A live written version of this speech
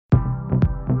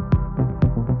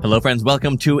Hello, friends.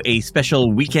 Welcome to a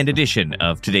special weekend edition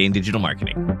of Today in Digital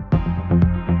Marketing.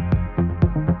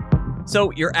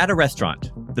 So you're at a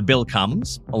restaurant. The bill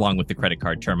comes along with the credit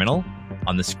card terminal.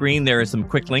 On the screen, there are some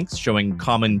quick links showing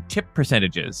common tip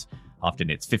percentages.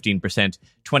 Often it's 15%,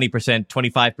 20%,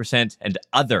 25%, and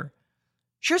other.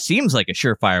 Sure seems like a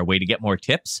surefire way to get more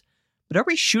tips, but are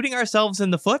we shooting ourselves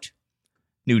in the foot?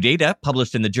 New data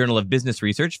published in the Journal of Business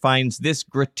Research finds this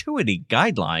gratuity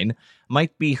guideline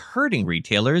might be hurting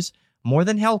retailers more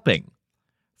than helping.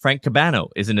 Frank Cabano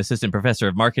is an assistant professor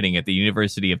of marketing at the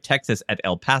University of Texas at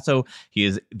El Paso. He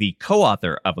is the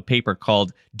co-author of a paper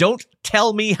called Don't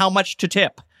Tell Me How Much to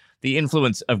Tip: The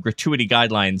Influence of Gratuity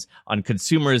Guidelines on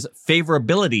Consumers'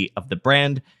 Favorability of the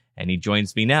Brand. And he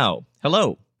joins me now.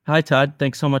 Hello. Hi, Todd.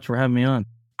 Thanks so much for having me on.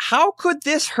 How could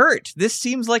this hurt? This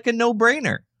seems like a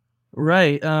no-brainer.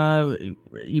 Right.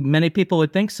 Many people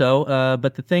would think so.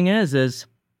 But the thing is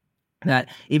that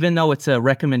even though it's a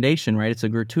recommendation, right, it's a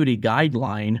gratuity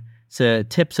guideline, it's a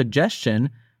tip suggestion.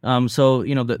 So,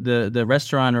 the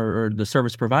restaurant or the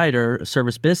service provider,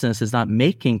 service business is not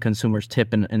making consumers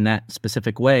tip in that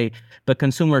specific way, but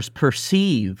consumers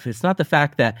perceive. It's not the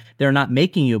fact that they're not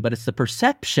making you, but it's the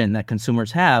perception that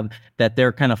consumers have that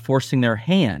they're kind of forcing their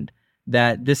hand,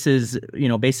 that this is,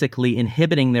 basically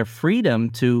inhibiting their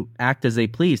freedom to act as they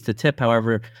please, to tip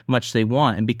however much they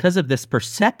want. And because of this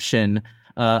perception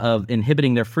of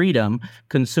inhibiting their freedom,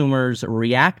 consumers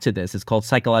react to this. It's called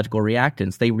psychological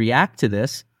reactance. They react to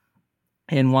this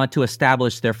and want to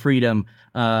establish their freedom,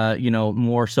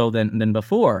 more so than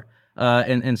before.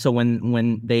 And so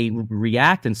when they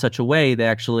react in such a way, they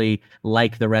actually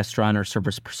like the restaurant or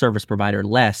service provider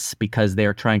less because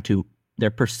they're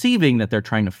perceiving that they're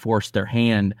trying to force their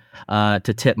hand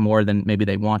to tip more than maybe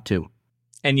they want to.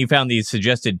 And you found these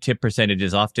suggested tip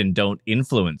percentages often don't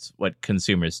influence what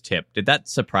consumers tip. Did that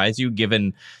surprise you,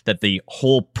 given that the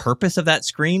whole purpose of that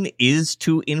screen is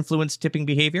to influence tipping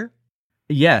behavior?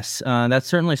 Yes, that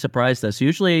certainly surprised us.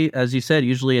 Usually, as you said,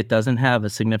 it doesn't have a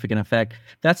significant effect.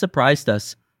 That surprised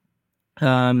us.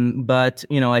 But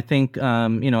I think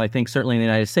certainly in the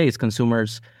United States,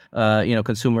 consumers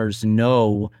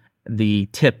know the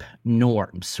tip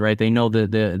norms, right? They know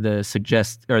the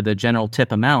suggest or the general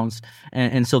tip amounts,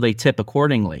 and so they tip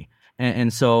accordingly.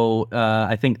 And so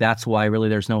I think that's why really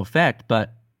there's no effect.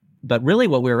 But really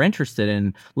what we were interested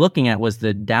in looking at was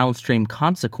the downstream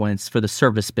consequence for the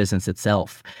service business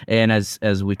itself. And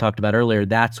as we talked about earlier,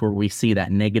 that's where we see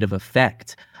that negative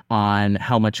effect on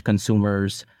how much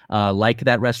consumers like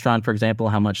that restaurant, for example,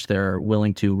 how much they're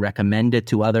willing to recommend it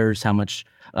to others,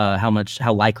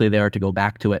 how likely they are to go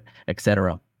back to it, et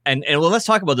cetera. And well, let's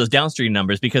talk about those downstream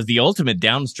numbers, because the ultimate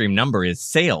downstream number is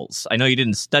sales. I know you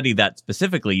didn't study that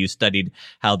specifically. You studied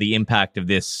how the impact of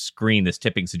this screen, this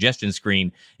tipping suggestion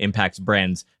screen, impacts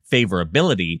brands'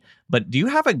 favorability. But do you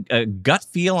have a gut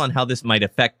feel on how this might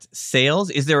affect sales?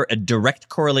 Is there a direct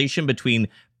correlation between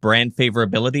brand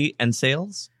favorability and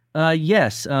sales?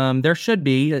 Yes, there should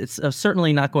be. It's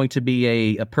certainly not going to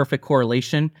be a perfect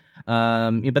correlation,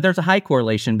 but there's a high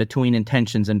correlation between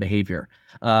intentions and behavior.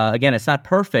 Again, it's not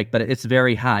perfect, but it's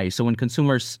very high. So when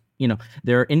consumers,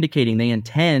 they're indicating they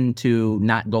intend to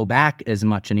not go back as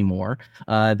much anymore,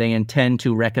 they intend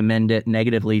to recommend it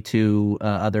negatively to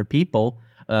other people,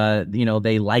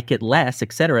 they like it less,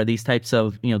 et cetera. These types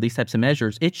of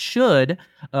measures, it should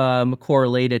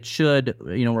correlate. It should,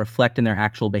 reflect in their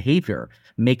actual behavior,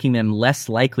 making them less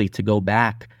likely to go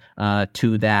back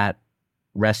to that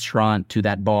restaurant, to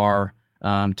that bar,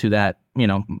 to that,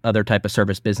 other type of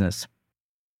service business.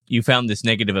 You found this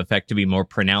negative effect to be more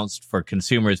pronounced for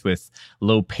consumers with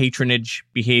low patronage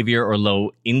behavior or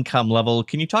low income level.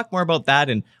 Can you talk more about that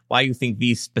and why you think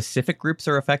these specific groups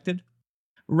are affected?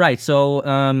 Right. So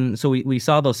we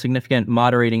saw those significant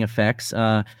moderating effects.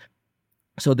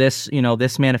 So this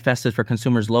manifested for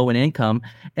consumers low in income,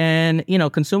 and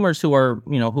consumers who are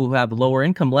who have lower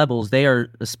income levels, they are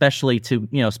especially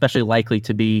likely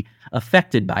to be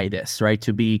affected by this, right?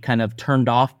 To be kind of turned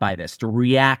off by this, to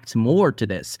react more to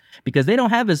this, because they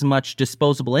don't have as much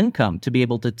disposable income to be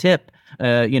able to tip,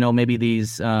 maybe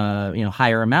these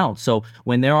higher amounts. So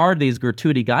when there are these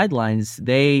gratuity guidelines,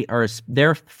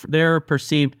 their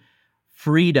perceived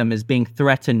freedom is being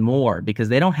threatened more because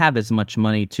they don't have as much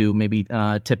money to maybe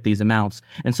tip these amounts,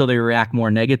 and so they react more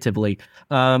negatively.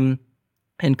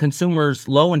 and consumers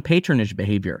low in patronage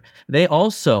behavior. They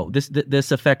also,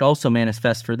 this effect also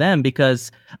manifests for them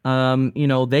because,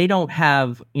 they don't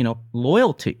have,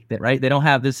 loyalty, right? They don't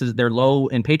have, they're low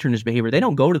in patronage behavior. They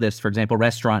don't go to this, for example,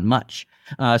 restaurant much.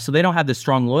 So they don't have this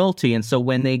strong loyalty. And so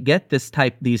when they get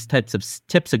these types of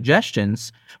tip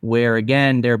suggestions, where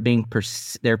again,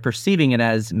 they're perceiving it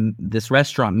as this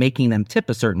restaurant making them tip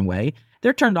a certain way,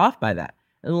 they're turned off by that.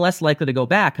 Less likely to go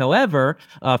back. However,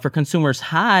 for consumers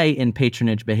high in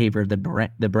patronage behavior of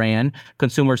the brand,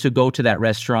 consumers who go to that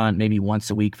restaurant maybe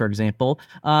once a week, for example,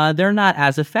 they're not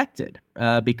as affected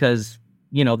because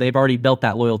they've already built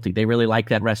that loyalty. They really like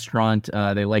that restaurant.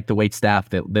 They like the waitstaff.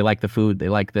 They like the food. They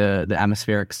like the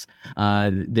atmospherics.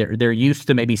 They're used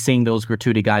to maybe seeing those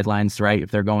gratuity guidelines, right?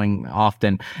 If they're going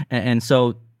often, and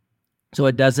so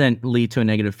it doesn't lead to a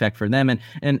negative effect for them. And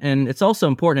it's also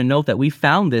important to note that we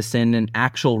found this in an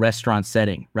actual restaurant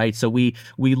setting, right? So we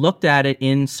looked at it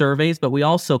in surveys, but we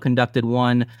also conducted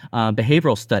one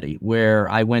behavioral study where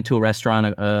I went to a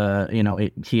restaurant,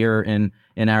 here in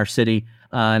our city,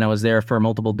 and I was there for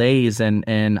multiple days,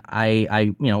 and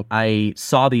I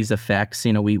saw these effects.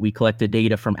 We collected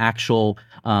data from actual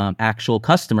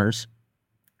customers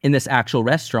in this actual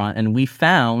restaurant, and we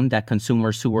found that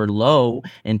consumers who were low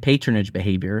in patronage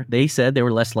behavior, they said they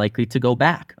were less likely to go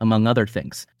back, among other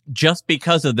things. Just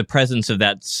because of the presence of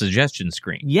that suggestion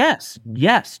screen? Yes,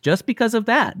 just because of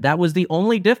that. That was the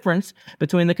only difference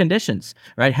between the conditions,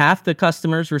 right? Half the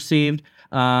customers received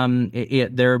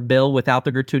their bill without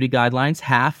the gratuity guidelines,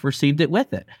 half received it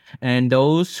with it. And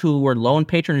those who were low in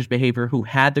patronage behavior who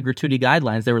had the gratuity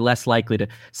guidelines, they were less likely to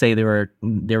say they were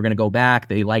going to go back.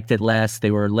 They liked it less.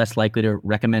 They were less likely to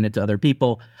recommend it to other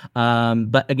people.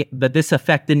 But this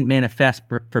effect didn't manifest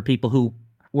for people who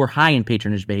were high in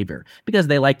patronage behavior because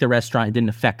they liked the restaurant. It didn't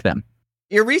affect them.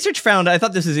 Your research found, I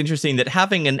thought this is interesting, that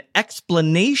having an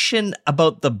explanation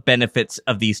about the benefits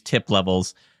of these tip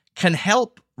levels can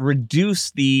help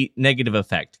reduce the negative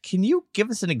effect. Can you give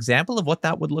us an example of what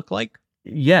that would look like?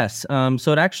 Yes.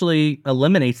 So it actually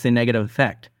eliminates the negative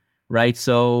effect, right?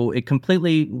 So it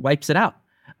completely wipes it out.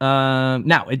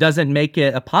 Now, it doesn't make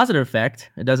it a positive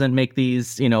effect. It doesn't make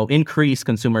these, increase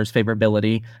consumers'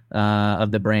 favorability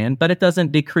of the brand, but it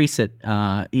doesn't decrease it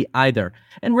either.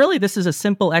 And really, this is a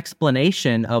simple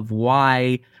explanation of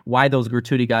why those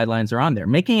gratuity guidelines are on there,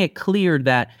 making it clear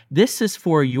that this is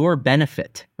for your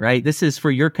benefit, right? This is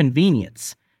for your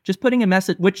convenience. Just putting a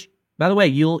message, which, by the way,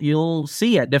 you'll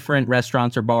see at different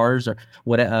restaurants or bars or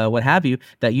what have you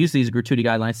that use these gratuity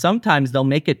guidelines. Sometimes they'll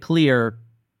make it clear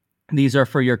these are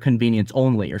for your convenience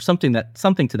only, or something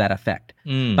to that effect.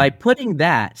 By putting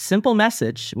that simple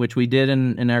message, which we did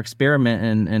in our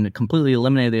experiment and completely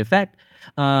eliminated the effect,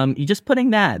 you just putting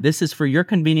that, this is for your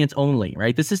convenience only,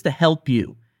 right? This is to help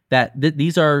you. That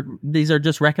these are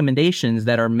just recommendations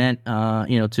that are meant,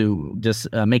 to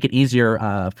just make it easier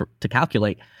to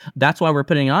calculate. That's why we're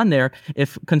putting on there.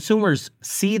 If consumers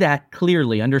see that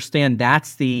clearly, understand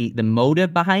that's the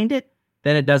motive behind it,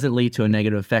 then it doesn't lead to a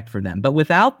negative effect for them. But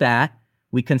without that,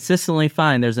 we consistently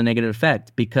find there's a negative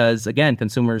effect because, again,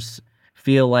 consumers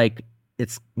feel like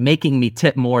it's making me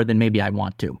tip more than maybe I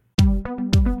want to.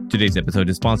 Today's episode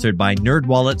is sponsored by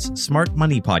NerdWallet's Smart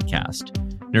Money Podcast.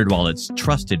 NerdWallet's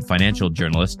trusted financial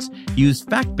journalists use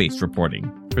fact-based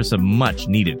reporting for some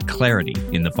much-needed clarity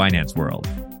in the finance world,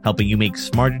 helping you make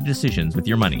smarter decisions with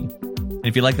your money. And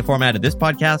if you like the format of this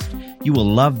podcast, you will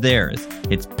love theirs.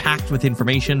 It's packed with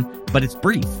information, but it's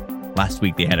brief. Last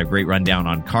week, they had a great rundown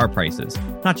on car prices.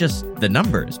 Not just the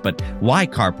numbers, but why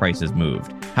car prices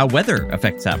moved, how weather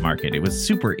affects that market. It was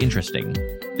super interesting.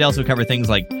 They also cover things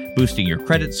like boosting your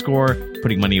credit score,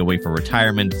 putting money away for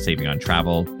retirement, saving on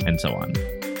travel, and so on.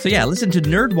 So yeah, listen to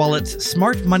NerdWallet's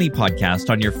Smart Money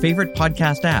Podcast on your favorite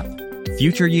podcast app.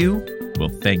 Future you will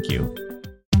thank you.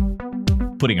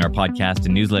 Putting our podcast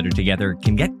and newsletter together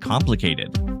can get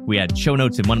complicated. We had show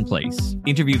notes in one place,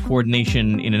 interview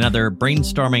coordination in another,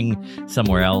 brainstorming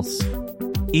somewhere else.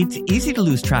 It's easy to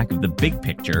lose track of the big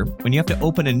picture when you have to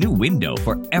open a new window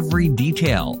for every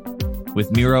detail.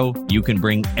 With Miro, you can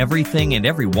bring everything and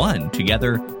everyone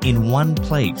together in one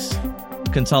place,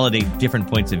 consolidate different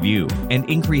points of view, and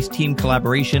increase team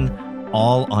collaboration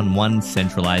all on one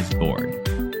centralized board.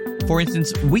 For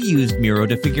instance, we used Miro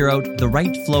to figure out the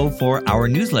right flow for our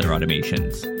newsletter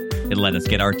automations. It let us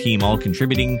get our team all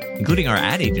contributing, including our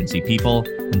ad agency people,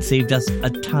 and saved us a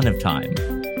ton of time.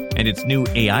 And its new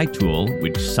AI tool,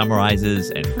 which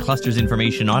summarizes and clusters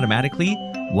information automatically,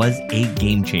 was a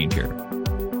game changer.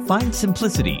 Find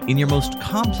simplicity in your most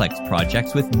complex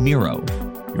projects with Miro.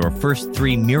 Your first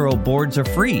 3 Miro boards are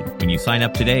free when you sign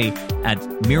up today at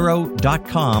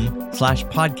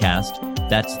Miro.com/podcast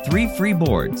That's 3 free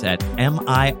boards at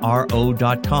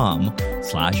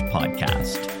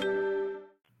miro.com/podcast.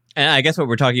 And I guess what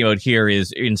we're talking about here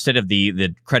is instead of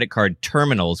the credit card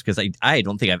terminals, because I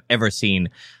don't think I've ever seen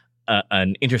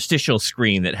an interstitial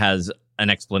screen that has an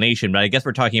explanation, but I guess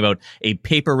we're talking about a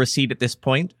paper receipt at this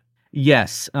point.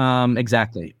 Yes,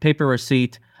 exactly. Paper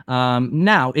receipt.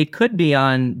 Now it could be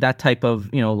on that type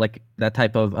of,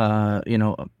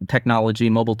 technology,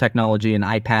 mobile technology, an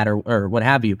iPad or what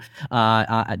have you,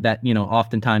 that,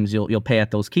 oftentimes you'll pay at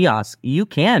those kiosks. You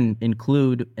can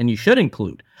include, and you should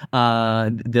include,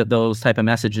 those type of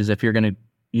messages if you're going to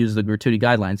use the gratuity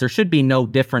guidelines. There should be no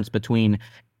difference between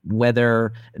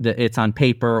whether it's on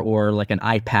paper or like an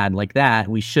iPad like that.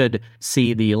 We should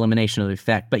see the elimination of the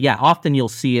effect. But yeah, often you'll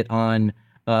see it on,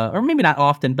 or maybe not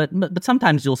often, but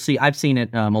sometimes you'll see, I've seen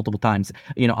it multiple times,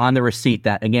 on the receipt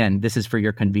that, again, this is for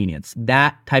your convenience.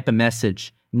 That type of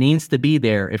message needs to be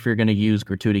there if you're going to use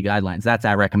gratuity guidelines. That's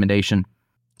our recommendation.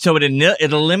 So it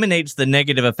eliminates the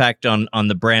negative effect on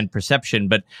the brand perception,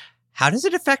 but how does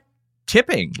it affect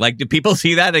tipping? Like, do people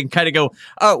see that and kind of go,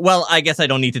 oh, well, I guess I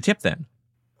don't need to tip then?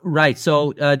 Right.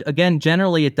 So again,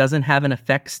 generally it doesn't have an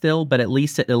effect still, but at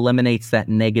least it eliminates that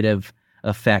negative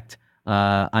effect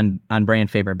on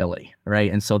brand favorability,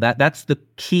 right? And so that's the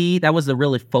key. That was the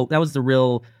real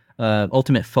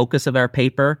ultimate focus of our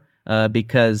paper,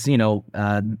 because we in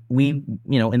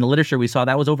the literature we saw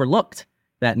that was overlooked,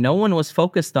 that no one was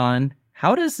focused on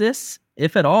how does this,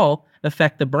 if at all,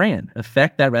 affect the brand,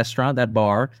 affect that restaurant, that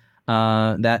bar,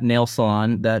 that nail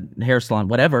salon, that hair salon,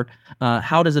 whatever.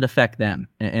 How does it affect them?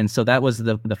 And so that was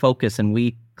the focus, and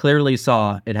we clearly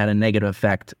saw it had a negative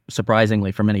effect,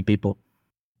 surprisingly, for many people.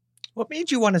 What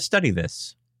made you want to study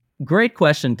this? Great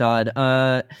question, Todd.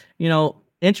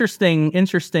 Interesting,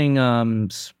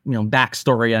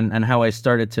 backstory on how I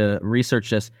started to research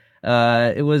this.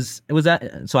 I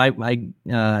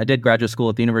did graduate school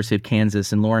at the University of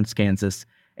Kansas in Lawrence, Kansas.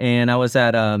 And I was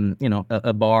at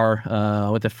a bar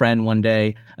with a friend one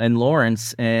day in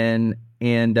Lawrence, and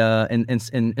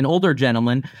an older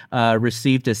gentleman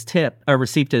received his bill,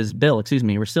 received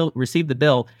the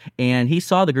bill, and he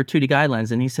saw the gratuity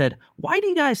guidelines, and he said, "Why do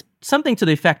you guys," something to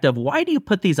the effect of, "Why do you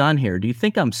put these on here? Do you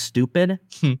think I'm stupid?"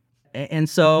 And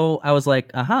so I was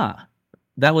like, aha.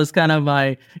 That was kind of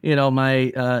my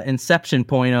inception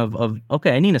point of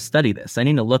okay, I need to study this. I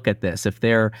need to look at this. If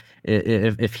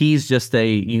he's just a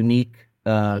unique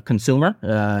consumer,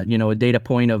 a data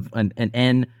point of an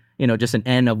N, just an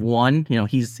N of one,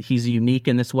 he's unique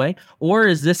in this way, or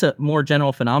is this a more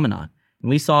general phenomenon? And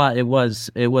we saw it was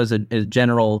a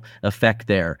general effect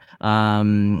there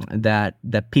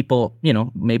that people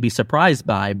may be surprised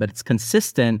by, but it's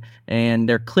consistent and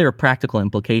there are clear practical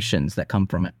implications that come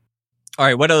from it. All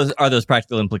right, what are those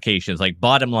practical implications? Like,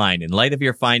 bottom line, in light of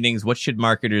your findings, what should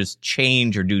marketers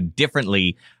change or do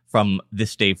differently from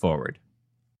this day forward?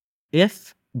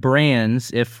 If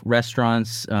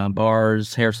restaurants,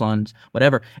 bars, hair salons,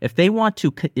 whatever, if they want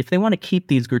to keep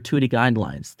these gratuity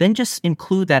guidelines, then just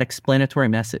include that explanatory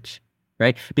message,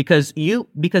 right? Because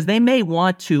they may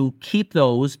want to keep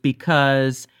those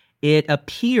because it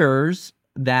appears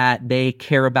that they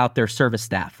care about their service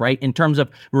staff, right? In terms of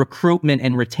recruitment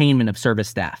and retainment of service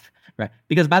staff, right?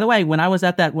 Because, by the way, when I was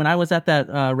at that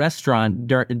restaurant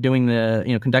doing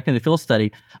conducting the field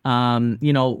study,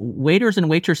 waiters and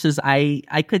waitresses,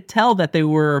 I could tell that they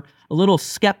were a little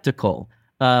skeptical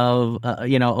of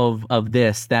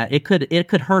this, that it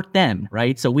could hurt them,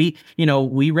 right? So we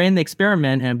ran the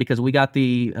experiment, and because we got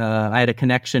I had a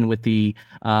connection with the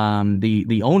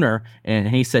owner, and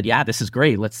he said, yeah, this is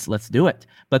great. Let's do it.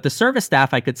 But the service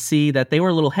staff, I could see that they were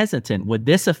a little hesitant. Would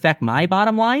this affect my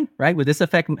bottom line, right? Would this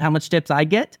affect how much tips I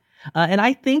get? And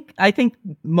I think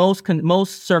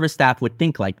most service staff would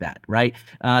think like that, right?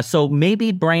 So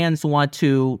maybe brands want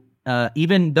to,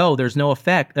 even though there's no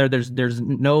effect, or there's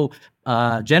no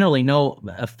generally no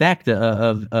effect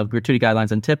of gratuity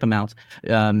guidelines and tip amounts,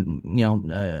 in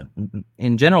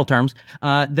general terms,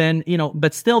 then,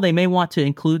 but still they may want to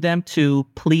include them to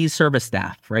please service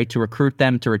staff, right? To recruit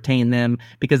them, to retain them,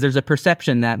 because there's a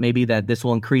perception that maybe that this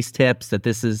will increase tips, that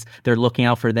they're looking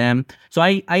out for them. So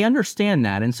I understand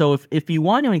that. And so if you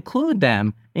want to include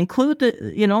them, include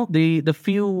the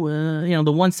few,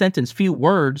 the one sentence, few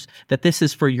words that this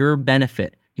is for your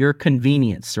benefit, your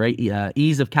convenience, right?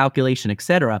 Ease of calculation,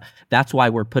 etc. That's why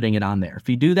we're putting it on there. If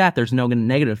you do that, there's no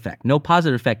negative effect, no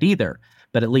positive effect either,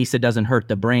 but at least it doesn't hurt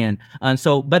the brand. And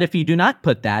so, but if you do not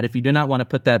put that, if you do not want to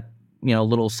put that,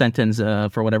 little sentence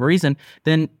for whatever reason,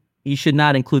 then you should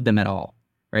not include them at all,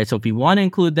 right? So if you want to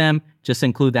include them, just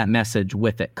include that message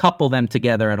with it. Couple them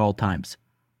together at all times.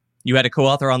 You had a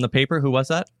co-author on the paper. Who was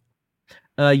that?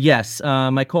 Yes,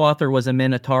 my co-author was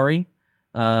Amin Atari,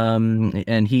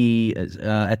 and he,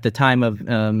 at the time of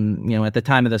at the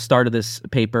time of the start of this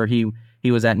paper, he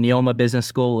was at Neoma Business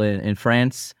School in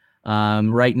France.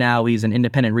 Right now, he's an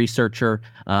independent researcher,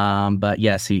 but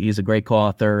yes, he's a great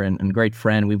co-author and great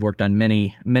friend. We've worked on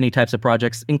many types of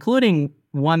projects, including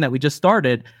one that we just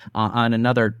started on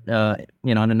another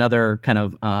kind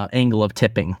of angle of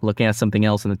tipping, looking at something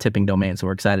else in the tipping domain. So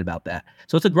we're excited about that.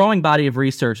 So it's a growing body of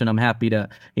research, and I'm happy to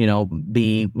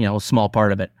be a small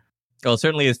part of it. Well, it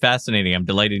certainly is fascinating. I'm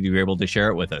delighted you were able to share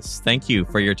it with us. Thank you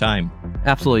for your time.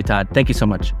 Absolutely, Todd. Thank you so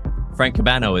much. Frank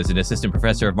Cabano is an assistant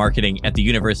professor of marketing at the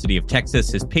University of Texas.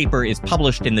 His paper is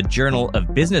published in the Journal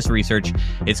of Business Research.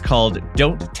 It's called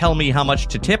Don't Tell Me How Much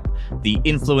to Tip: The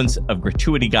Influence of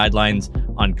Gratuity Guidelines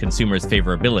on Consumers'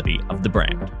 Favorability of the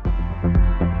Brand.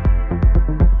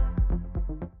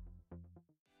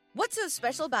 What's so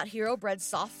special about Hero Bread's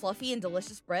soft, fluffy, and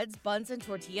delicious breads, buns, and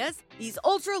tortillas? These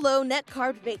ultra-low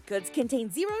net-carb baked goods contain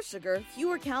zero sugar,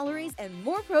 fewer calories, and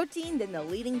more protein than the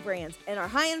leading brands, and are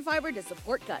high in fiber to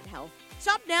support gut health.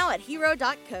 Shop now at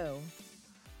Hero.co.